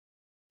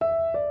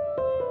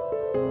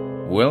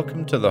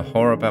Welcome to the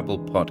Horror Babble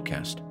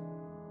podcast.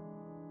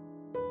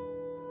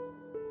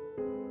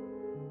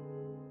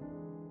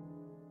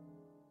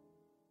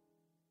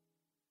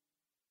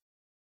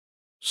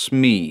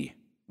 Smee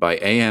by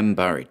A.M.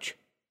 Burrage.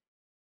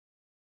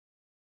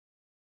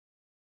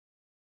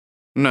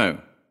 "No,"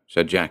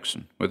 said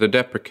Jackson, with a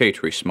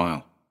deprecatory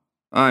smile.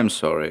 "I'm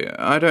sorry,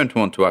 I don't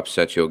want to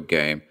upset your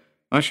game.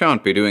 I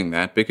shan't be doing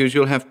that because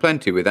you'll have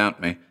plenty without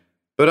me,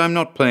 but I'm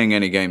not playing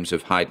any games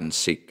of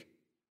hide-and-seek."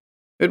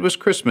 It was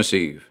Christmas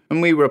Eve,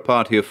 and we were a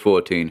party of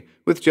 14,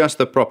 with just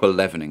the proper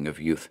leavening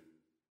of youth.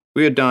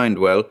 We had dined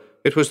well,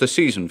 it was the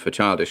season for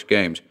childish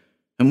games,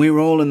 and we were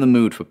all in the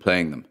mood for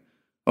playing them.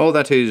 All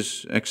that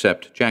is,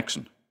 except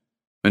Jackson.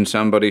 When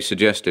somebody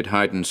suggested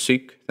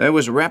hide-and-seek, there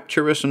was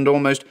rapturous and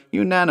almost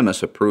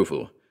unanimous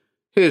approval.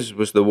 His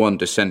was the one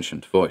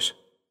dissentient voice.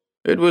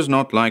 It was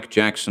not like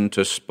Jackson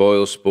to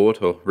spoil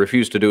sport or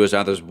refuse to do as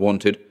others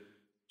wanted.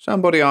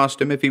 Somebody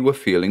asked him if he were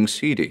feeling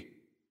seedy.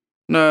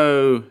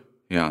 "No,"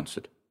 he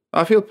answered.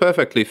 "I feel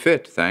perfectly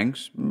fit,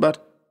 thanks,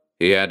 but,"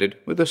 he added,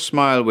 with a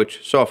smile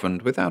which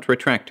softened without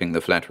retracting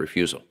the flat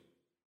refusal,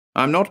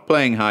 "I'm not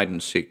playing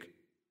hide-and-seek."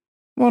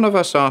 One of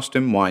us asked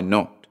him why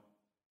not.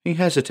 He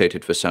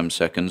hesitated for some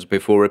seconds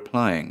before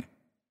replying.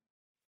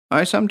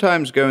 "I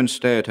sometimes go and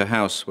stay at a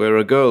house where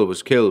a girl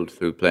was killed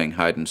through playing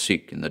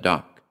hide-and-seek in the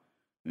dark.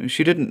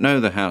 She didn't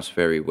know the house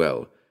very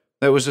well.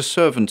 There was a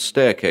servant's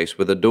staircase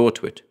with a door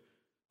to it.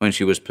 When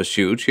she was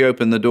pursued, she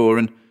opened the door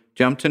and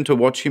jumped into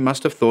what she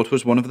must have thought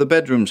was one of the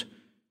bedrooms,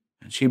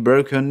 and she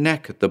broke her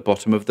neck at the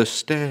bottom of the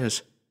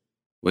stairs."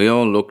 We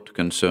all looked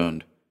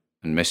concerned,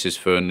 and Mrs.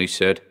 Fernley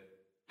said,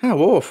 "How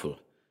awful!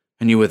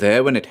 And you were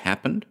there when it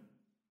happened?"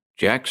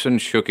 Jackson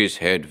shook his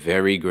head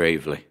very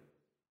gravely.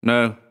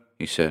 "No,"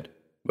 he said,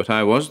 "but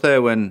I was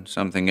there when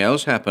something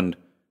else happened.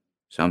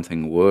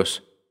 Something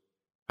worse.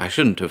 I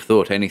shouldn't have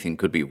thought anything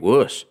could be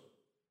worse."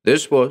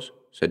 "This was,"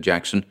 said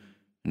Jackson,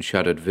 and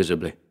shuddered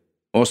visibly.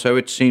 "Or so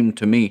it seemed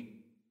to me."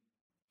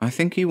 I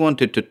think he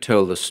wanted to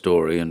tell the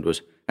story and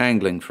was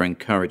angling for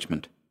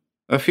encouragement.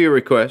 A few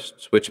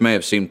requests, which may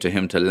have seemed to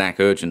him to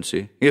lack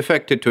urgency, he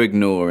affected to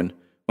ignore and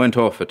went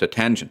off at a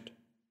tangent.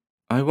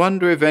 "I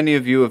wonder if any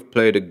of you have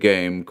played a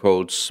game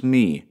called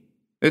Smee.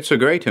 It's a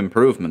great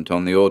improvement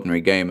on the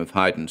ordinary game of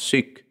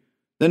hide-and-seek.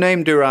 The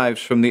name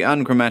derives from the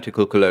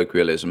ungrammatical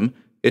colloquialism,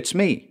 'It's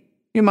me.'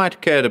 You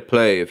might care to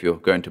play if you're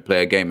going to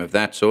play a game of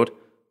that sort.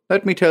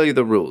 Let me tell you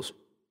the rules.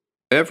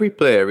 Every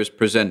player is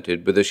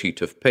presented with a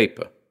sheet of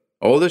paper.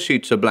 All the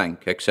sheets are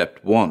blank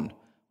except one,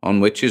 on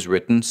which is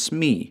written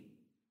Smee.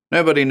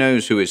 Nobody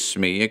knows who is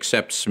Smee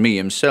except Smee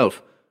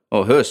himself,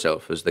 or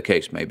herself as the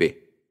case may be.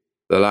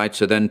 The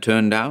lights are then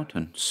turned out,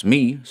 and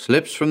Smee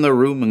slips from the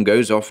room and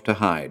goes off to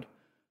hide,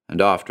 and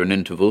after an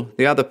interval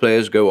the other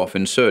players go off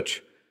in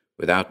search,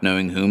 without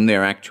knowing whom they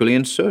are actually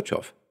in search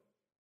of.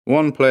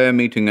 One player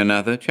meeting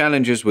another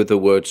challenges with the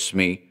word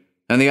Smee,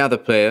 and the other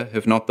player,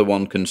 if not the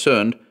one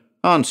concerned,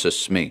 answers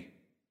Smee.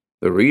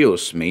 The real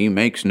Smee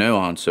makes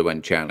no answer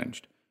when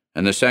challenged,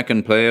 and the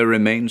second player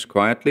remains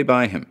quietly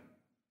by him.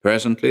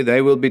 Presently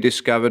they will be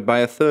discovered by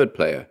a third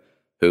player,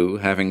 who,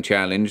 having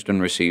challenged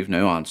and received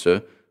no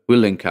answer, will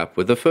link up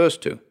with the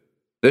first two.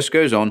 This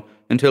goes on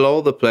until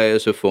all the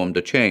players have formed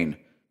a chain,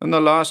 and the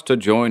last to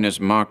join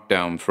is marked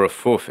down for a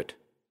forfeit.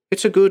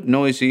 It's a good,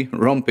 noisy,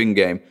 romping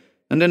game,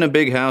 and in a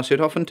big house it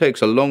often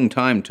takes a long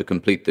time to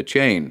complete the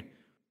chain.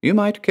 You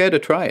might care to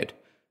try it,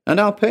 and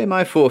I'll pay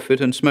my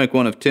forfeit and smoke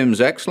one of Tim's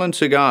excellent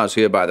cigars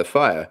here by the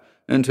fire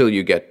until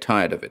you get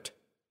tired of it."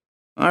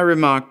 I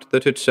remarked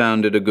that it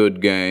sounded a good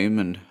game,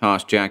 and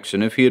asked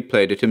Jackson if he had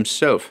played it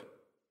himself.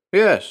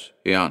 "Yes,"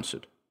 he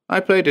answered. "I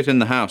played it in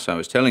the house I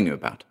was telling you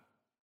about."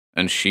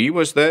 "And she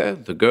was there,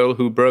 the girl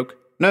who broke—"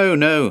 No,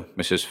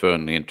 Mrs.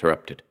 Fernley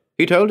interrupted.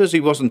 "He told us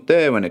he wasn't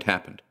there when it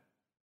happened."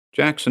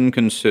 Jackson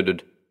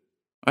considered.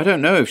 "I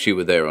don't know if she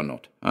were there or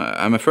not.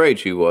 I'm afraid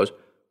she was.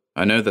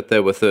 I know that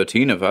there were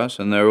 13 of us,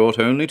 and there ought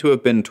only to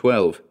have been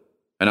 12.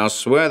 And I'll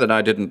swear that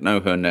I didn't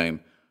know her name,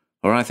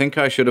 or I think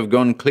I should have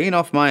gone clean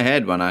off my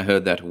head when I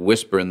heard that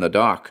whisper in the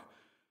dark.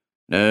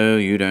 No,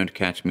 you don't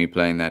catch me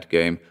playing that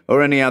game,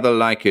 or any other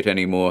like it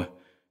any more.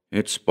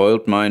 It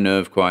spoilt my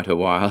nerve quite a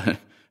while,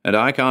 and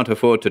I can't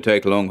afford to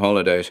take long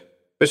holidays.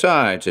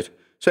 Besides, it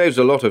saves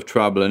a lot of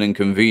trouble and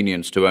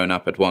inconvenience to own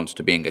up at once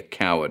to being a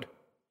coward."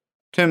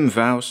 Tim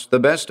Vouse, the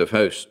best of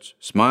hosts,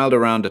 smiled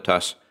around at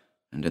us,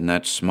 and in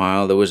that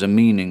smile there was a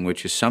meaning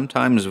which is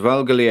sometimes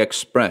vulgarly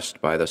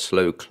expressed by the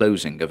slow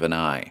closing of an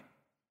eye.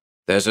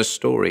 "There's a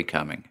story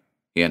coming,"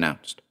 he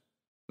announced.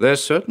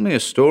 "There's certainly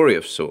a story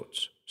of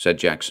sorts," said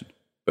Jackson,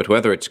 "but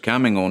whether it's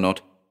coming or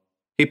not—"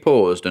 He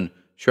paused and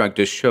shrugged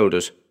his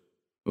shoulders.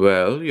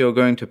 "Well, you're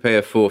going to pay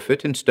a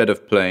forfeit instead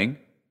of playing?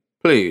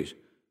 Please,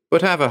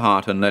 but have a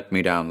heart and let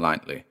me down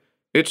lightly.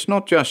 It's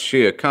not just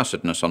sheer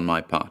cussedness on my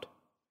part."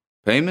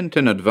 "Payment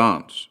in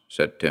advance,"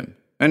 said Tim,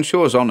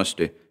 "ensures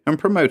honesty and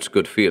promotes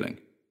good feeling.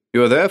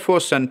 You are therefore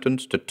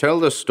sentenced to tell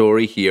the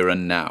story here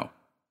and now."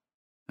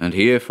 And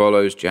here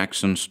follows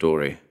Jackson's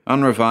story,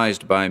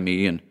 unrevised by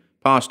me and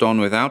passed on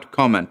without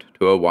comment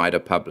to a wider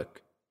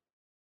public.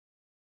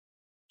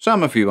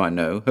 Some of you, I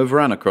know, have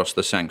run across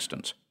the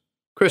Sangstons.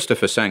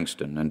 Christopher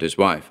Sangston and his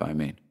wife, I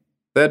mean.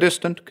 They're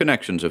distant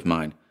connections of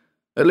mine.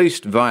 At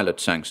least Violet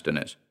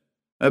Sangston is.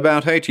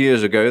 About 8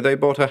 years ago they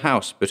bought a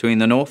house between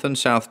the North and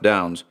South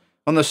Downs,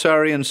 on the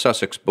Surrey and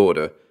Sussex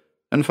border,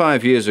 and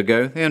 5 years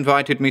ago they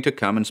invited me to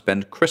come and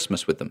spend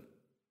Christmas with them.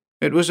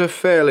 It was a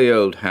fairly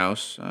old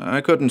house.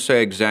 I couldn't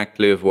say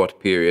exactly of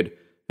what period,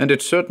 and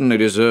it certainly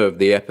deserved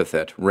the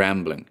epithet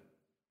rambling.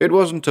 It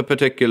wasn't a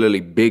particularly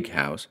big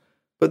house,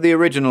 but the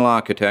original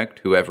architect,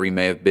 whoever he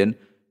may have been,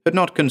 had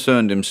not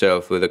concerned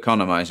himself with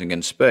economizing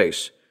in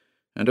space,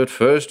 and at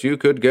first you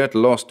could get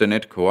lost in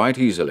it quite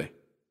easily.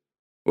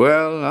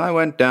 Well, I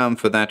went down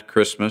for that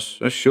Christmas,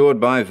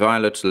 assured by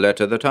Violet's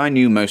letter that I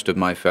knew most of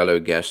my fellow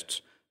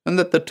guests, and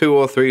that the 2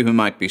 or 3 who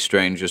might be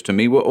strangers to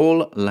me were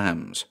all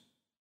lambs.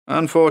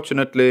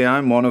 Unfortunately,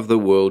 I'm one of the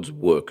world's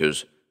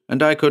workers,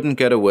 and I couldn't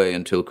get away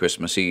until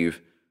Christmas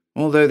Eve,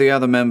 although the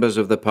other members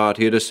of the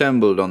party had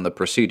assembled on the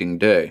preceding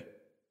day.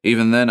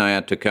 Even then I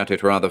had to cut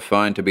it rather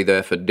fine to be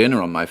there for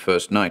dinner on my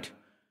first night.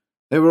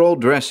 They were all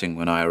dressing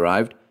when I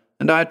arrived,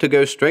 and I had to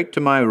go straight to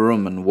my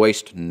room and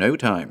waste no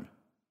time.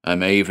 I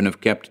may even have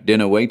kept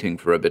dinner waiting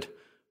for a bit,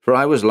 for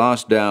I was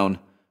last down,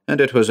 and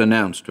it was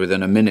announced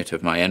within a minute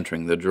of my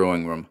entering the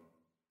drawing room.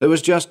 There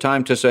was just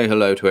time to say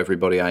hello to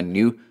everybody I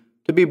knew,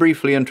 to be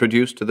briefly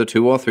introduced to the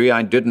 2 or 3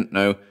 I didn't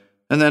know,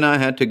 and then I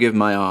had to give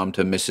my arm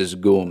to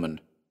Mrs.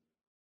 Gorman.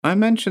 I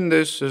mention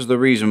this as the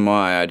reason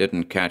why I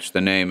didn't catch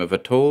the name of a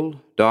tall,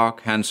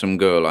 dark, handsome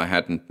girl I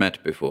hadn't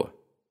met before.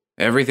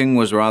 Everything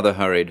was rather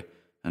hurried,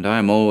 and I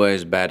am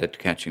always bad at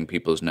catching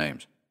people's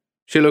names.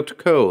 She looked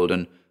cold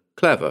and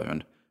clever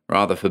and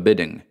rather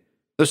forbidding,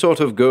 the sort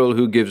of girl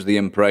who gives the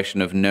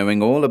impression of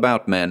knowing all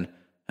about men,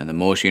 and the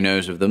more she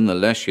knows of them, the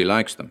less she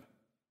likes them.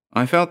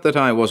 I felt that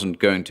I wasn't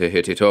going to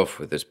hit it off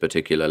with this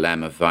particular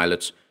lamb of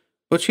Violet's,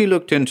 but she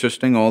looked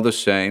interesting all the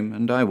same,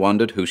 and I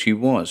wondered who she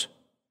was.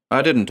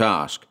 I didn't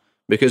ask,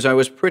 because I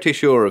was pretty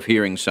sure of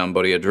hearing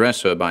somebody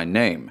address her by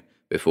name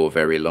before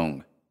very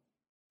long.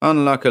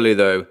 Unluckily,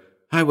 though,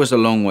 I was a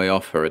long way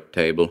off her at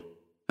table,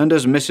 and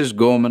as Mrs.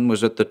 Gorman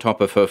was at the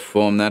top of her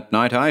form that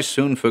night, I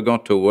soon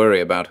forgot to worry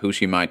about who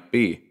she might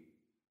be.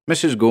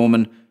 Mrs.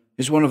 Gorman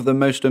is one of the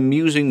most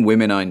amusing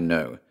women I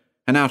know,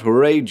 an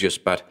outrageous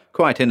but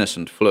quite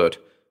innocent flirt,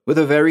 with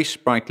a very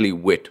sprightly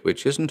wit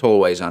which isn't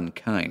always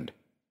unkind.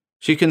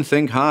 She can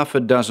think half a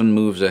dozen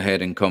moves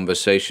ahead in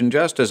conversation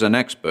just as an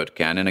expert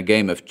can in a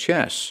game of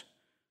chess.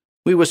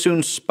 We were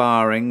soon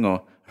sparring,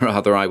 or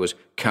rather I was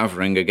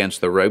covering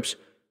against the ropes,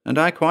 and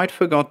I quite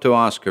forgot to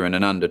ask her in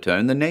an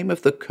undertone the name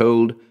of the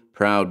cold,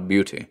 proud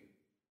beauty.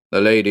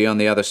 The lady on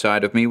the other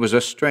side of me was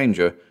a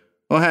stranger,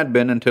 or had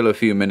been until a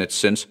few minutes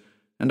since,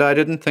 and I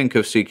didn't think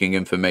of seeking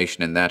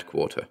information in that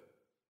quarter.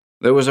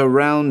 There was a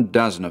round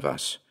dozen of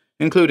us,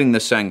 including the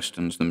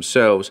Sangstons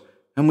themselves,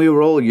 and we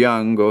were all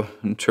young, or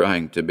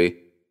trying to be.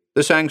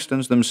 The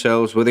Sangstons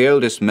themselves were the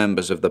oldest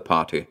members of the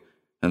party,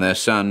 and their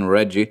son,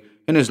 Reggie,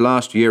 in his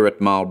last year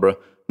at Marlborough,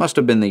 must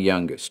have been the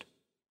youngest.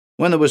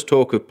 When there was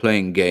talk of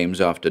playing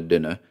games after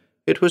dinner,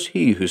 it was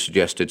he who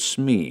suggested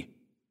Smee.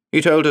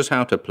 He told us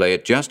how to play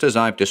it just as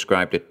I've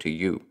described it to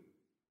you.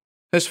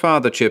 His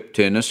father chipped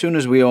in as soon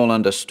as we all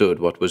understood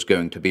what was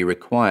going to be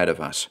required of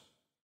us.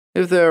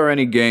 "If there are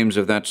any games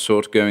of that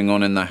sort going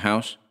on in the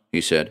house," he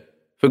said,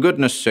 "for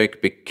goodness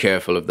sake be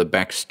careful of the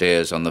back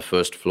stairs on the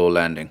first-floor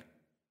landing.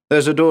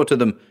 There's a door to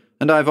them,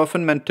 and I've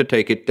often meant to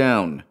take it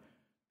down.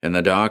 In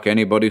the dark,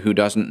 anybody who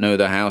doesn't know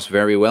the house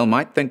very well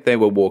might think they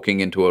were walking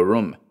into a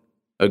room.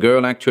 A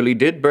girl actually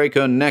did break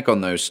her neck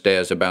on those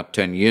stairs about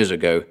 10 years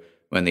ago,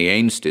 when the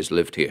Ainstys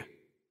lived here."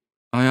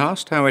 I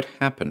asked how it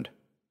happened.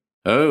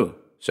 "Oh,"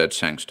 said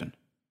Sangston,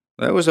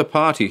 "there was a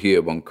party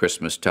here one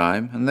Christmas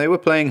time, and they were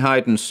playing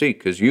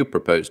hide-and-seek as you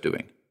proposed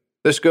doing.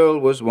 This girl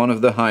was one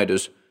of the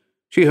hiders.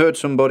 She heard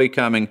somebody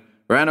coming,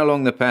 ran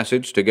along the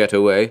passage to get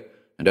away,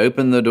 and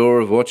opened the door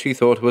of what she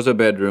thought was a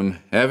bedroom,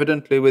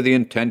 evidently with the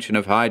intention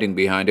of hiding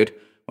behind it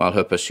while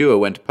her pursuer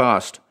went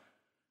past.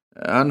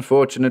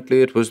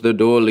 Unfortunately, it was the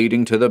door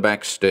leading to the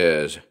back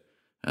stairs,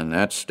 and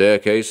that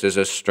staircase is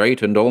as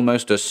straight and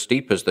almost as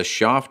steep as the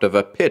shaft of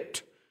a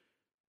pit.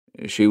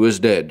 She was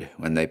dead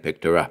when they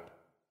picked her up.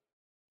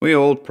 We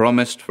all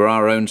promised for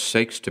our own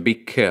sakes to be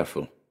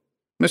careful.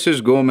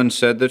 Mrs. Gorman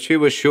said that she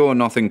was sure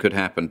nothing could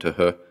happen to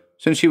her,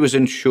 since she was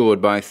insured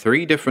by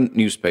 3 different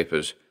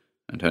newspapers,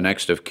 and her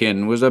next of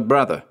kin was a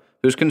brother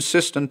whose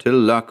consistent ill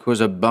luck was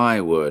a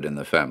byword in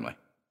the family.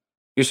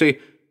 You see,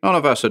 none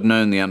of us had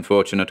known the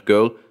unfortunate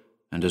girl,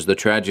 and as the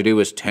tragedy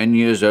was 10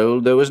 years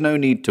old, there was no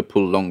need to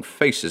pull long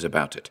faces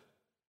about it.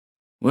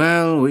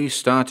 Well, we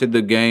started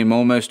the game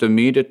almost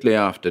immediately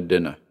after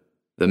dinner.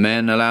 The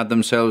men allowed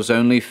themselves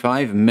only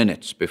 5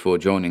 minutes before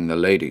joining the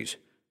ladies,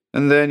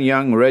 and then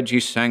young Reggie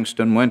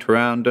Sangston went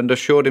round and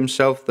assured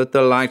himself that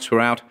the lights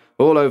were out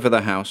all over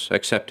the house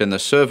except in the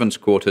servants'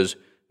 quarters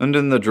and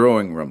in the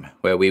drawing-room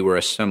where we were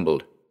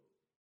assembled.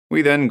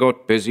 We then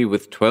got busy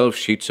with 12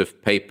 sheets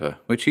of paper,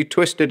 which he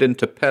twisted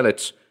into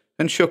pellets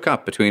and shook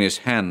up between his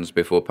hands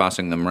before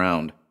passing them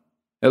round.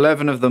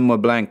 11 of them were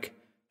blank,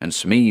 and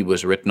Smee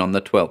was written on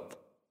the 12th.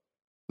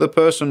 The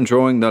person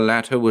drawing the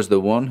latter was the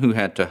one who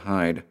had to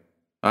hide.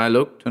 I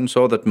looked and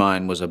saw that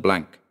mine was a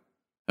blank.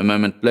 A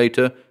moment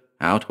later,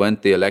 out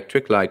went the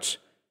electric lights,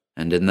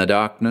 and in the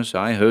darkness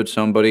I heard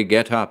somebody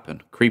get up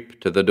and creep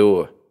to the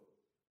door.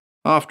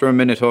 After a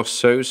minute or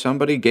so,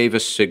 somebody gave a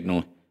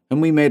signal,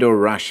 and we made a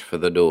rush for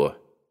the door.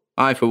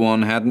 I, for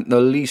one, hadn't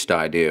the least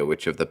idea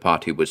which of the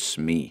party was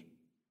Smee.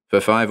 For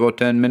 5 or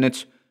 10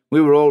 minutes,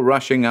 we were all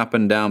rushing up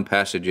and down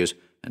passages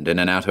and in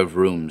and out of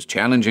rooms,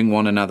 challenging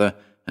one another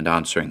and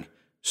answering,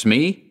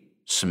 "Smee?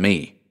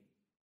 Smee."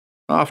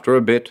 After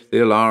a bit, the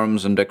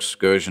alarms and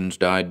excursions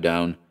died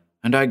down,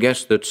 and I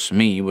guessed that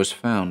Smee was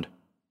found.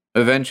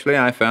 Eventually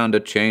I found a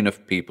chain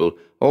of people,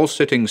 all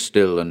sitting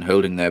still and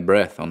holding their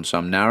breath on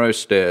some narrow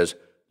stairs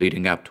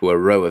leading up to a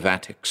row of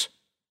attics.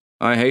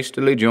 I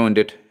hastily joined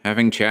it,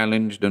 having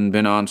challenged and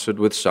been answered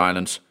with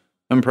silence,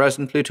 and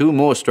presently 2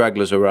 more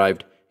stragglers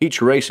arrived,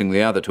 each racing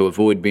the other to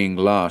avoid being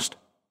last.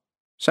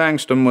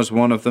 Sangston was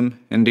one of them.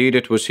 Indeed,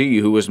 it was he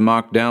who was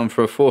marked down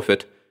for a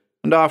forfeit,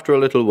 and after a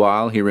little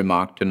while he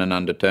remarked in an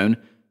undertone,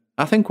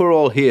 "I think we're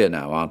all here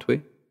now, aren't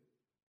we?"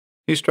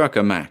 He struck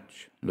a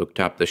match, looked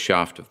up the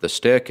shaft of the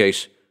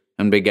staircase,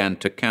 and began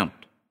to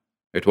count.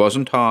 It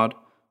wasn't hard,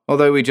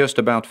 although we just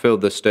about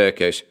filled the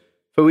staircase,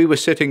 for we were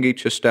sitting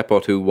each a step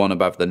or 2 one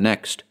above the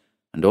next,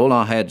 and all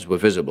our heads were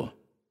visible.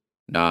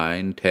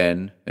 9,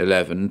 10,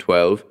 11,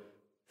 12,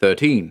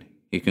 13,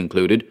 he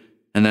concluded,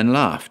 and then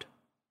laughed.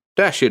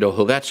 "Dash it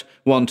all, that's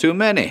 1 too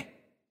many."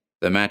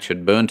 The match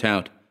had burnt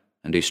out,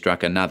 and he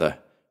struck another,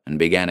 and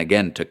began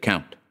again to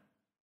count.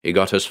 He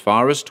got as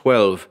far as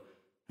 12,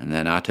 and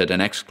then uttered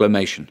an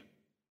exclamation.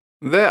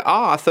 "There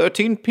are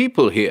 13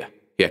 people here,"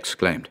 he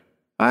exclaimed.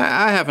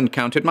 I haven't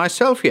counted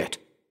myself yet."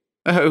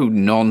 "Oh,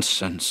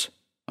 nonsense,"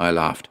 I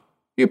laughed.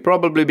 "You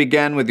probably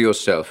began with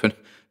yourself, and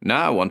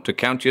now want to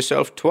count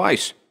yourself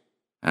twice."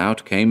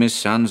 Out came his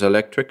son's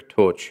electric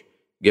torch,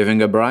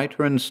 giving a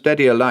brighter and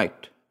steadier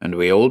light, and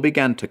we all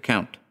began to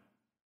count.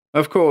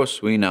 Of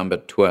course, we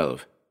numbered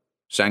 12.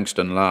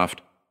 Sangston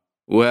laughed.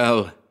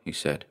 "Well," he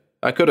said,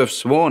 "I could have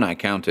sworn I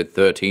counted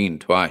 13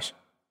 twice."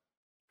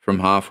 From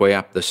halfway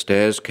up the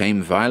stairs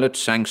came Violet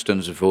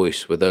Sangston's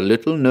voice with a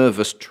little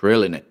nervous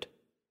trill in it.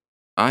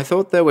 "I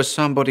thought there was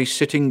somebody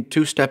sitting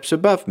 2 steps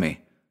above me.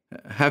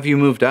 Have you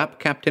moved up,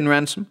 Captain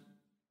Ransom?"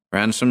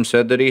 Ransom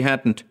said that he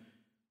hadn't.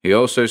 He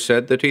also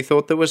said that he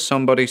thought there was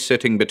somebody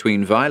sitting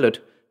between Violet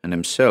and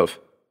himself.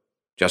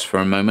 Just for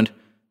a moment,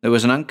 there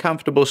was an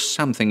uncomfortable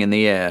something in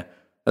the air,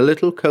 a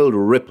little cold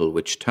ripple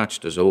which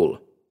touched us all.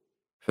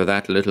 For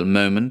that little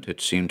moment,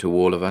 it seemed to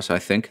all of us, I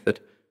think, that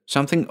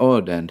something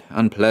odd and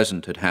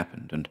unpleasant had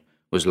happened and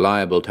was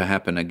liable to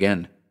happen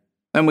again.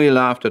 And we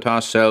laughed at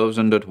ourselves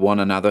and at one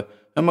another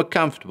and were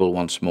comfortable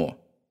once more.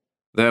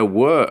 There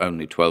were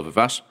only 12 of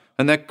us,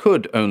 and there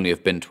could only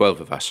have been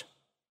 12 of us.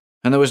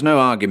 And there was no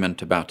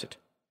argument about it.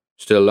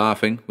 Still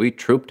laughing, we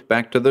trooped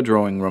back to the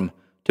drawing-room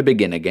to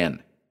begin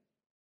again.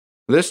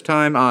 This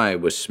time I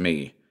was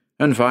Smee,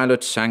 and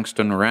Violet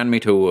Sangston ran me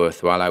to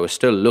earth while I was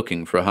still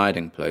looking for a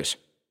hiding place.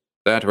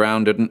 That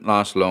round didn't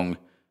last long,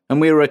 and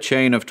we were a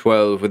chain of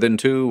 12 within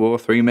 2 or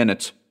 3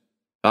 minutes.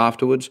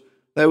 Afterwards,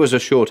 there was a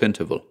short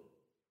interval.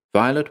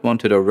 Violet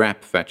wanted a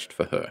wrap fetched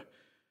for her,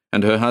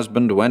 and her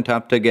husband went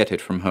up to get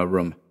it from her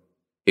room.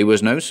 He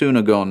was no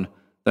sooner gone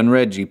than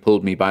Reggie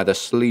pulled me by the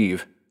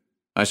sleeve.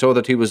 I saw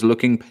that he was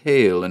looking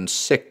pale and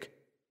sick.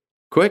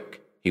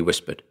 "Quick," he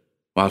whispered,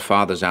 "while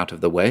Father's out of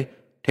the way,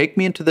 take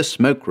me into the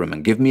smoke-room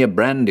and give me a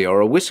brandy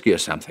or a whiskey or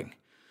something.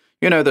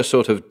 You know, the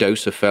sort of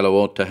dose a fellow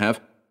ought to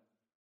have."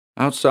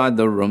 Outside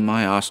the room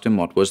I asked him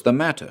what was the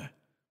matter,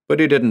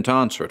 but he didn't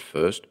answer at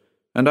first,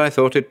 and I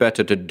thought it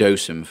better to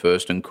dose him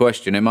first and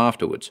question him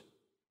afterwards.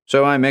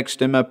 So I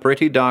mixed him a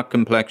pretty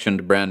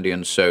dark-complexioned brandy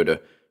and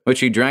soda, which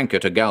he drank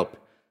at a gulp,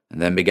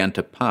 and then began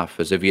to puff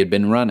as if he had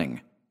been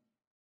running.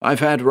 "I've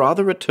had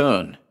rather a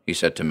turn," he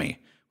said to me,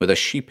 with a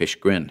sheepish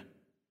grin.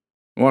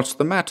 "What's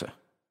the matter?"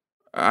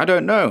 "I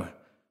don't know.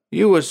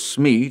 You were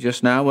Smee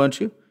just now,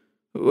 weren't you?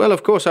 Well,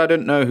 of course I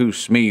didn't know who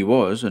Smee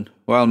was, and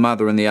while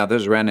Mother and the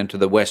others ran into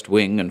the west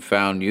wing and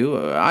found you,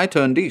 I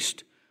turned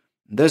east.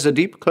 There's a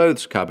deep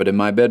clothes cupboard in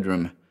my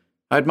bedroom.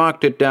 I'd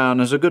marked it down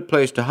as a good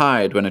place to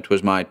hide when it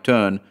was my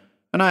turn,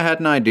 and I had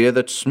an idea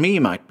that Smee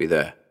might be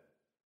there.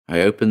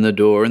 I opened the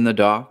door in the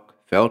dark,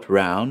 felt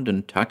round,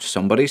 and touched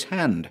somebody's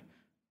hand.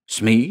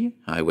 'Smee?'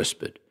 I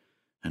whispered,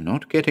 and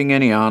not getting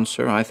any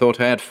answer, I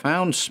thought I had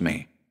found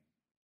Smee.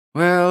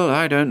 Well,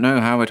 I don't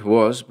know how it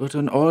was, but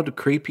an odd,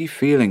 creepy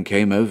feeling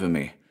came over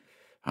me.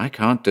 I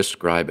can't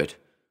describe it,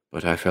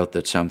 but I felt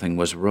that something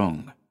was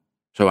wrong.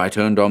 So I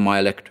turned on my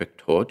electric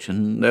torch,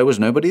 and there was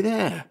nobody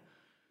there.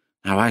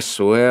 Now I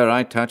swear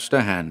I touched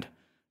a hand,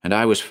 and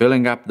I was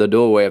filling up the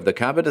doorway of the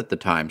cupboard at the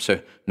time,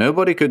 so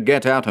nobody could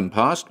get out and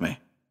past me."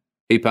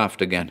 He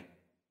puffed again.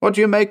 "What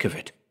do you make of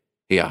it?"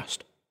 he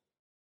asked.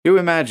 "You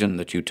imagine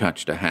that you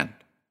touched a hand,"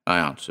 I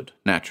answered,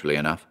 naturally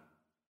enough.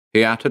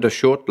 He uttered a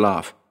short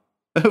laugh.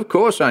 "Of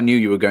course I knew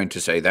you were going to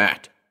say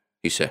that,"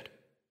 he said.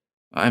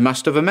 "I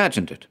must have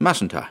imagined it,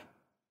 mustn't I?"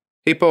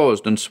 He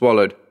paused and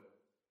swallowed.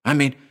 I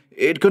mean,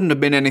 it couldn't have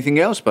been anything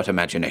else but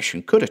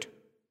imagination, could it?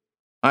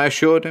 I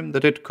assured him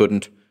that it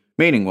couldn't,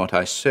 meaning what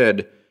I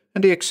said,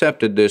 and he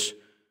accepted this,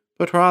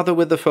 but rather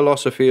with the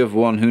philosophy of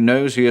one who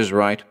knows he is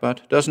right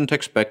but doesn't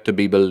expect to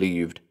be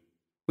believed.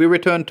 We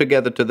returned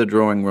together to the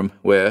drawing-room,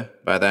 where,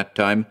 by that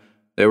time,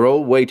 they were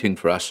all waiting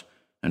for us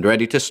and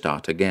ready to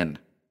start again.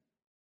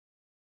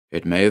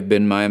 It may have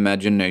been my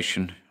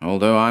imagination,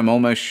 although I'm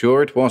almost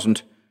sure it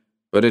wasn't,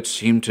 but it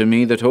seemed to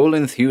me that all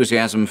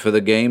enthusiasm for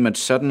the game had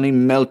suddenly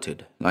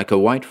melted like a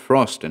white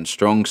frost in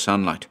strong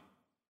sunlight.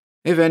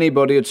 If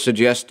anybody had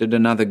suggested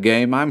another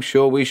game, I'm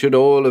sure we should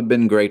all have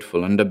been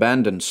grateful and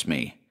abandoned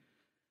Smee.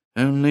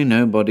 Only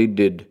nobody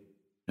did.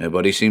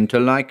 Nobody seemed to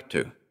like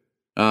to.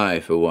 I,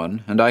 for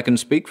one, and I can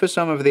speak for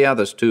some of the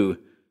others too,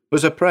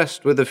 was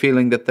oppressed with the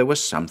feeling that there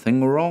was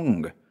something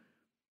wrong.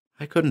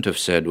 I couldn't have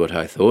said what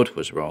I thought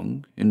was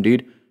wrong.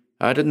 Indeed,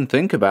 I didn't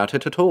think about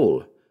it at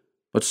all.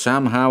 But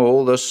somehow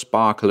all the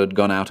sparkle had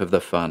gone out of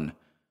the fun,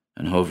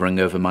 and hovering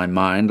over my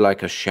mind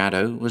like a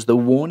shadow was the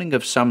warning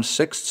of some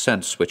sixth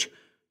sense which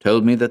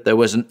told me that there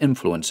was an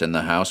influence in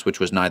the house which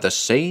was neither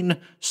sane,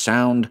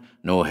 sound,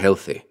 nor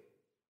healthy.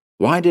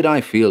 Why did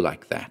I feel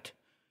like that?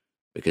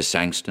 Because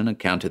Sangston had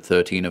counted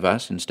 13 of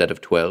us instead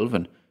of 12,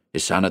 and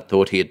his son had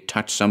thought he had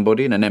touched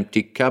somebody in an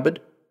empty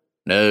cupboard?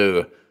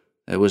 No,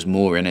 there was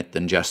more in it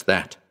than just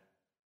that.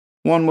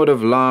 One would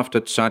have laughed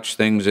at such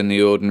things in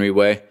the ordinary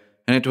way,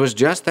 and it was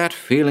just that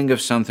feeling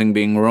of something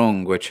being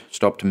wrong which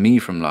stopped me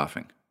from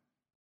laughing.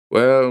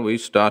 Well, we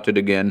started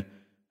again,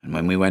 and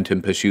when we went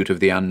in pursuit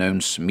of the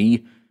unknown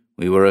Smee,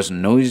 we were as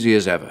noisy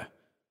as ever,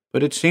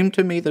 but it seemed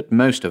to me that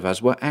most of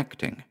us were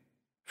acting.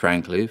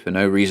 Frankly, for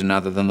no reason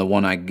other than the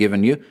one I'd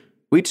given you,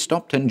 we'd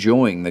stopped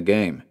enjoying the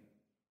game.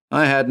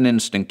 I had an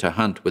instinct to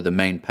hunt with the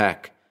main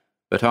pack,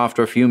 but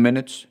after a few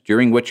minutes,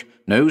 during which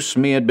no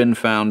Smee had been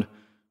found,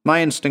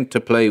 my instinct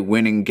to play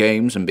winning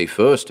games and be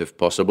first if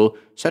possible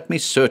set me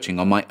searching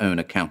on my own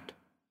account.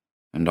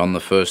 And on the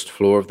first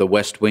floor of the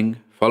west wing,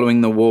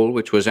 following the wall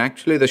which was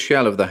actually the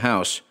shell of the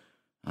house,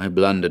 I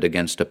blundered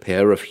against a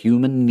pair of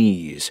human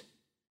knees.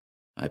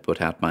 I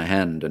put out my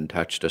hand and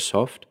touched a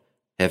soft,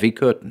 heavy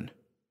curtain.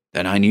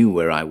 Then I knew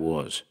where I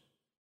was.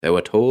 There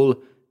were tall,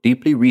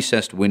 deeply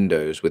recessed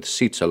windows with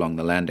seats along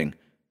the landing,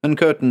 and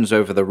curtains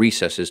over the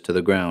recesses to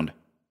the ground.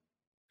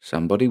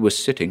 Somebody was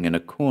sitting in a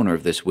corner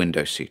of this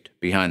window seat,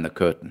 behind the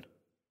curtain.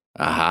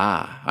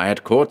 Aha! I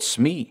had caught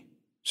Smee.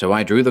 So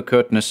I drew the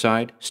curtain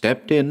aside,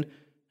 stepped in,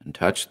 and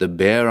touched the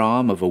bare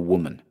arm of a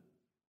woman.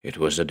 It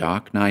was a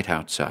dark night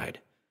outside,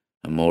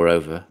 and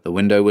moreover, the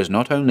window was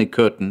not only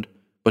curtained,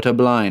 but a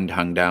blind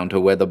hung down to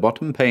where the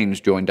bottom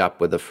panes joined up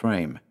with the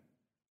frame.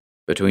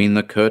 Between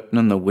the curtain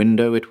and the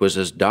window it was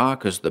as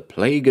dark as the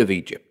plague of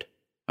Egypt.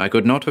 I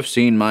could not have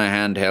seen my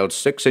hand held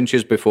 6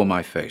 inches before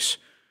my face,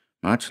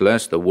 much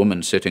less the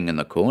woman sitting in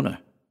the corner.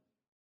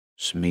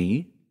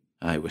 "Smee?"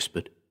 I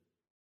whispered.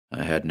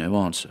 I had no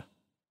answer.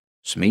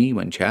 Smee,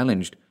 when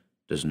challenged,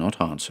 does not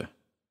answer.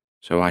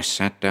 So I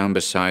sat down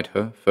beside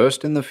her,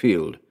 first in the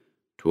field,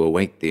 to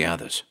await the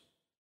others.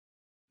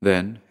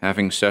 Then,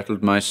 having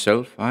settled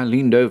myself, I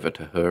leaned over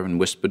to her and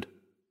whispered,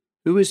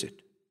 "Who is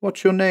it?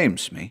 What's your name,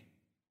 Smee?"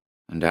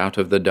 And out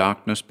of the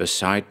darkness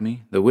beside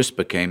me, the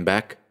whisper came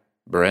back,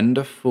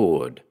 "Brenda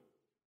Ford."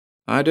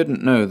 I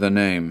didn't know the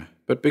name,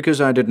 but because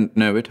I didn't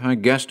know it, I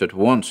guessed at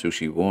once who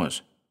she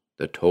was.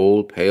 The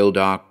tall, pale,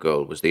 dark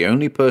girl was the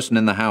only person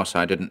in the house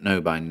I didn't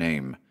know by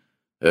name.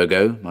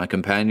 Ergo, my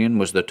companion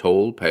was the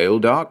tall, pale,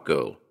 dark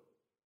girl.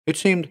 It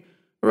seemed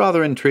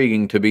rather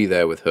intriguing to be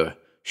there with her,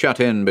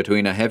 shut in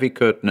between a heavy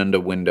curtain and a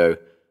window,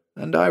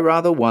 and I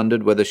rather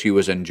wondered whether she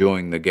was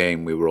enjoying the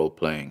game we were all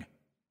playing.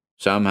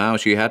 Somehow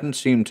she hadn't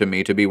seemed to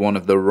me to be one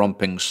of the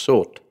romping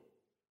sort.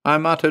 I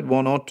muttered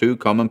 1 or 2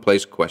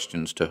 commonplace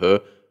questions to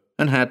her,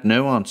 and had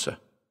no answer.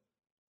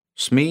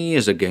 Smee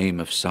is a game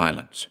of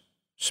silence.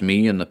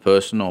 Smee and the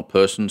person or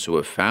persons who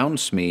have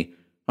found Smee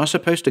are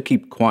supposed to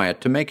keep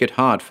quiet to make it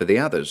hard for the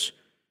others.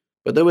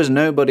 But there was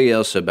nobody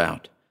else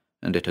about,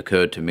 and it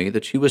occurred to me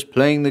that she was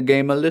playing the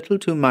game a little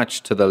too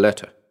much to the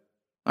letter.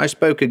 I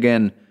spoke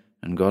again,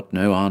 and got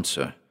no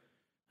answer,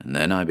 and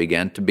then I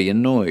began to be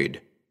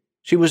annoyed.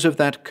 She was of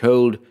that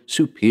cold,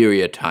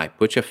 superior type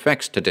which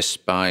affects to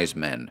despise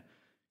men.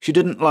 She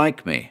didn't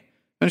like me,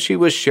 and she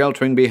was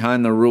sheltering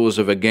behind the rules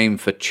of a game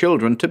for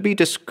children to be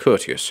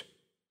discourteous.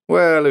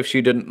 Well, if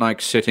she didn't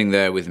like sitting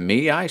there with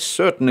me, I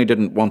certainly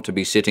didn't want to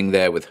be sitting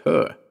there with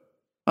her.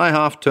 I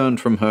half turned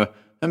from her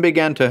and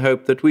began to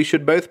hope that we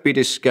should both be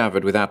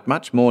discovered without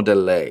much more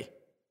delay.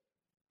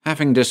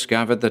 Having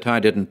discovered that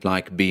I didn't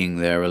like being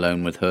there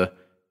alone with her,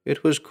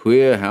 it was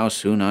queer how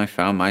soon I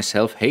found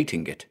myself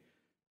hating it,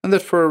 and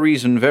that for a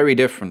reason very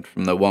different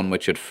from the one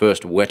which had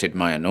first whetted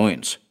my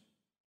annoyance.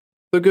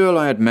 The girl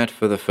I had met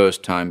for the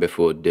first time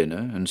before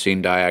dinner and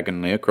seen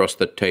diagonally across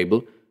the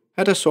table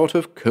had a sort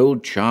of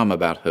cold charm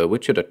about her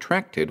which had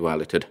attracted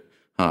while it had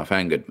half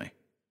angered me.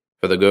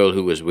 For the girl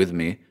who was with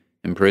me,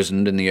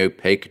 imprisoned in the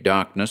opaque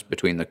darkness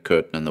between the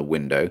curtain and the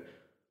window,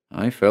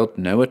 I felt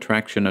no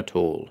attraction at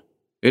all.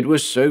 It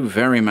was so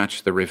very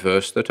much the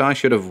reverse that I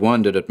should have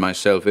wondered at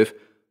myself if,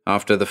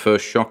 After the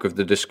first shock of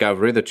the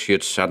discovery that she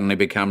had suddenly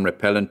become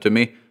repellent to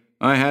me,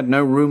 I had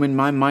no room in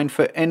my mind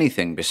for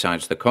anything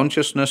besides the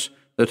consciousness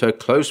that her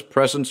close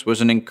presence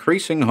was an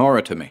increasing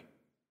horror to me.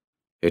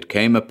 It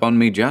came upon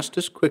me just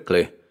as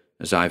quickly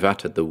as I've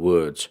uttered the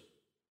words.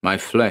 My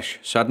flesh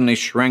suddenly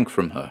shrank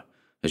from her,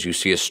 as you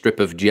see a strip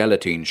of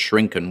gelatine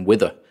shrink and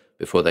wither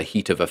before the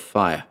heat of a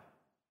fire.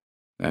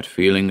 That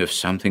feeling of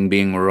something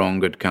being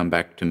wrong had come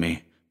back to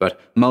me, but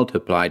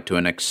multiplied to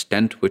an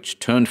extent which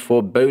turned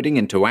foreboding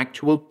into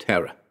actual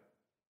terror.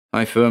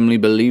 I firmly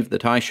believed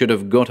that I should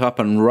have got up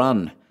and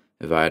run,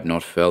 if I had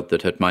not felt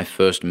that at my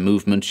first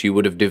movement she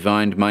would have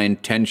divined my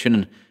intention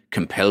and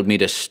compelled me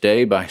to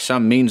stay by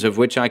some means of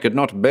which I could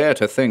not bear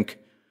to think.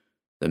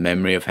 The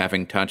memory of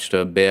having touched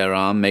her bare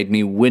arm made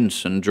me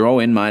wince and draw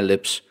in my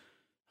lips.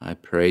 I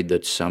prayed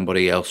that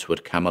somebody else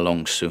would come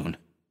along soon.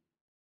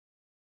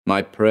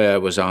 My prayer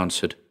was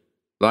answered.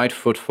 Light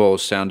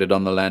footfalls sounded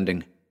on the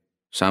landing.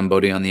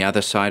 Somebody on the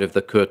other side of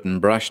the curtain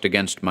brushed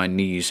against my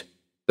knees.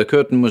 The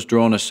curtain was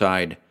drawn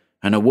aside,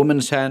 and a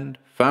woman's hand,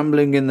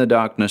 fumbling in the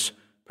darkness,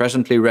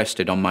 presently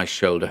rested on my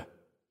shoulder.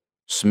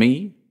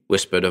 "Smee?"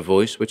 whispered a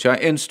voice which I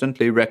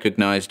instantly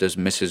recognized as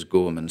Mrs.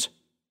 Gorman's.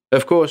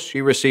 Of course,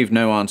 she received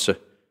no answer.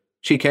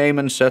 She came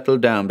and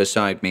settled down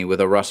beside me with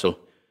a rustle,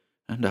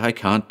 and I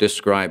can't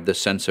describe the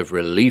sense of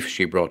relief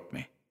she brought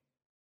me.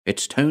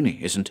 "It's Tony,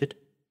 isn't it?"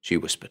 she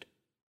whispered.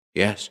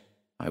 "Yes,"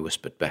 I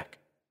whispered back.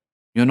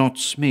 "You're not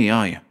Smee,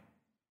 are you?"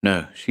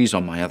 "No, she's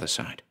on my other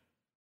side."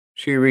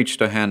 She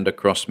reached a hand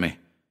across me,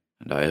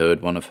 and I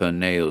heard one of her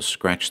nails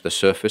scratch the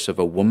surface of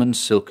a woman's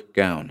silk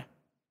gown.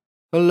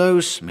 "Hello,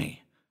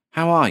 Smee.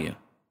 How are you?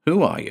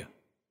 Who are you?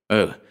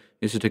 Oh,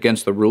 is it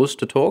against the rules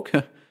to talk?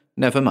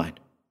 Never mind.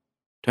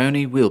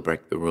 Tony will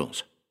break the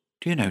rules.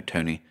 Do you know,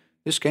 Tony,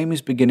 this game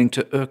is beginning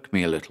to irk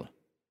me a little.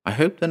 I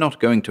hope they're not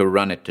going to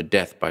run it to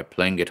death by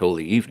playing it all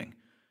the evening.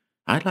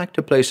 I'd like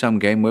to play some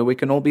game where we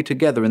can all be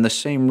together in the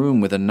same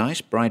room with a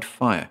nice bright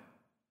fire."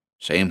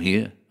 "Same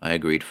here," I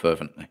agreed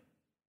fervently.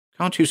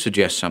 "Can't you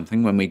suggest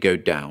something when we go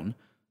down?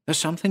 There's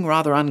something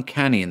rather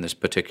uncanny in this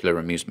particular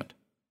amusement.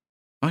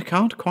 I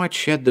can't quite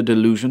shed the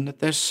delusion that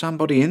there's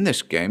somebody in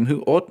this game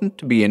who oughtn't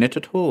to be in it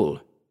at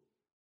all."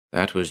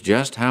 That was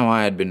just how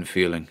I had been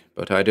feeling,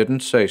 but I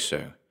didn't say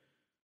so.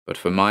 But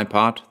for my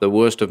part, the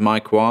worst of my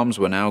qualms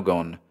were now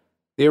gone.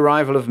 The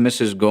arrival of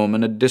Mrs.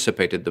 Gorman had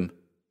dissipated them.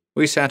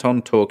 We sat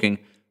on talking,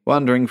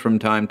 wondering from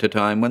time to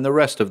time when the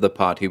rest of the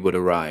party would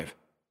arrive.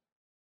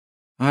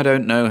 I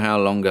don't know how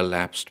long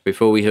elapsed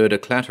before we heard a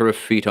clatter of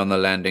feet on the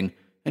landing,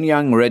 and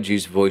young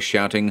Reggie's voice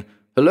shouting,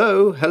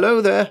 "Hello,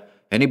 hello there!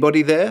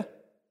 Anybody there?"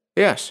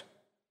 "Yes."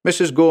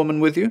 "Mrs. Gorman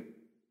with you?"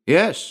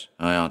 "Yes,"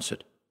 I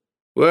answered.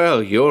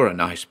 "Well, you're a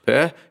nice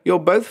pair. You're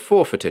both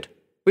forfeited.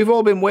 We've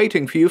all been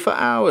waiting for you for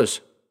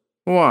hours."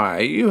 "Why,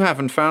 you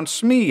haven't found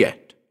Smee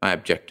yet," I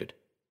objected.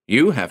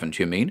 "You haven't,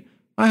 you mean?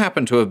 I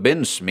happen to have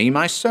been Smee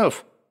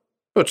myself."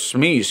 "But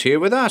Smee's here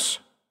with us,"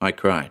 I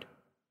cried.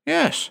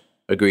 "Yes,"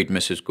 agreed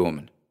Mrs.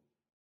 Gorman.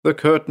 The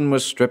curtain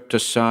was stripped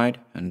aside,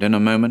 and in a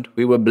moment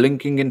we were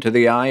blinking into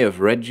the eye of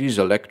Reggie's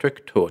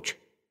electric torch.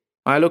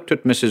 I looked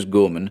at Mrs.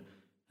 Gorman,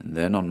 and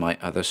then on my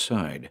other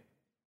side.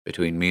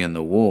 Between me and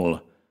the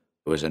wall,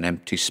 there was an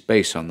empty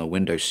space on the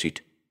window seat.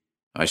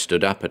 I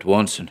stood up at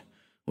once and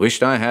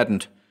wished I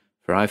hadn't,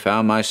 for I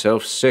found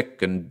myself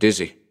sick and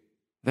dizzy.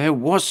 "There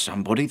was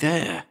somebody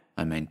there,"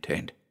 I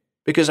maintained,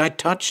 "because I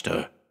touched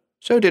her."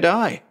 "So did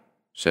I,"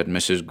 said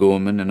Mrs.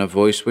 Gorman in a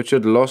voice which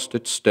had lost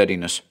its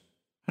steadiness.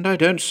 "And I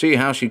don't see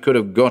how she could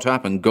have got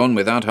up and gone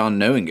without our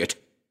knowing it."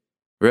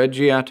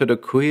 Reggie uttered a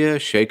queer,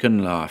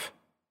 shaken laugh.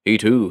 He,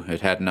 too,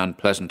 had had an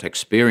unpleasant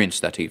experience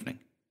that evening.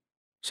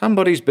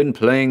 "Somebody's been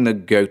playing the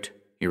goat,"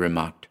 he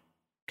remarked.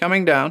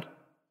 "Coming down?"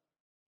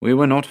 We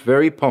were not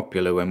very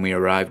popular when we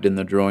arrived in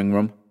the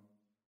drawing-room.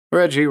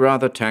 Reggie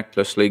rather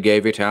tactlessly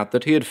gave it out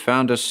that he had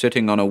found us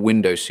sitting on a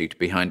window seat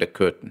behind a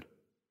curtain.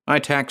 I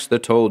taxed the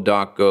tall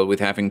dark girl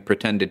with having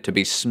pretended to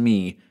be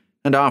Smee,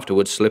 and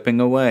afterwards slipping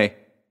away.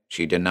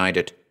 She denied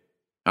it.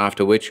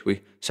 After which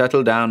we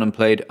settled down and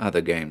played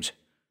other games.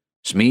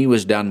 Smee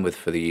was done with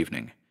for the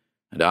evening,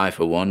 and I,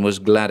 for one, was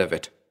glad of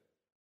it.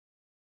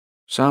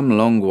 Some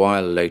long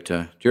while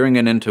later, during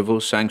an interval,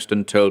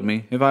 Sangston told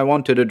me, if I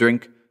wanted a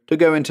drink, to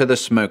go into the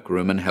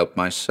smoke-room and help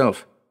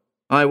myself.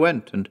 I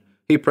went, and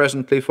he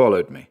presently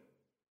followed me.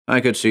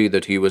 I could see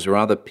that he was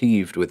rather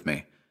peeved with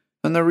me,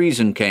 and the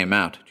reason came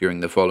out during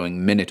the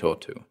following minute or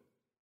two.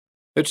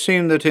 It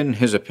seemed that in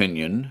his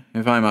opinion,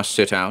 if I must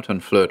sit out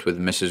and flirt with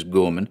Mrs.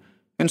 Gorman,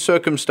 in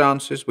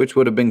circumstances which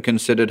would have been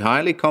considered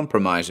highly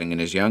compromising in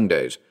his young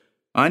days,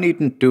 I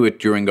needn't do it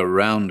during a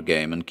round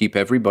game and keep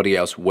everybody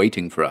else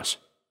waiting for us.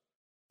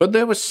 "But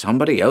there was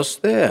somebody else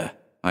there,"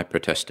 I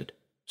protested.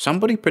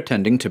 "Somebody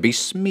pretending to be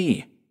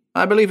Smee.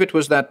 I believe it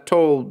was that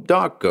tall,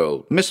 dark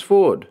girl, Miss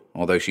Ford,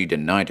 although she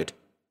denied it.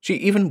 She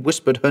even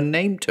whispered her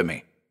name to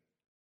me."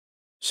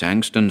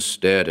 Sangston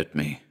stared at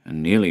me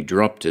and nearly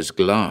dropped his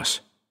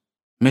glass.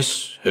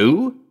 "Miss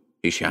who?"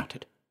 he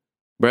shouted.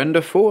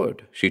 "Brenda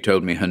Ford, she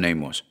told me her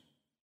name was."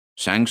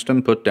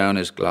 Sangston put down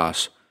his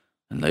glass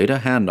and laid a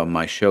hand on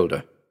my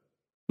shoulder.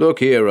 "Look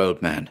here,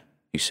 old man,"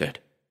 he said.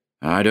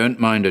 "I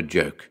don't mind a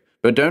joke,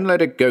 but don't let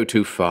it go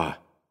too far.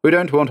 We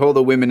don't want all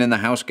the women in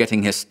the house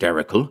getting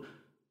hysterical.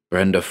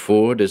 Brenda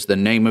Ford is the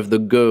name of the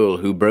girl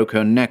who broke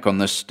her neck on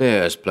the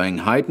stairs playing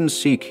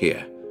hide-and-seek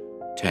here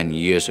 10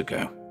 years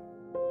ago.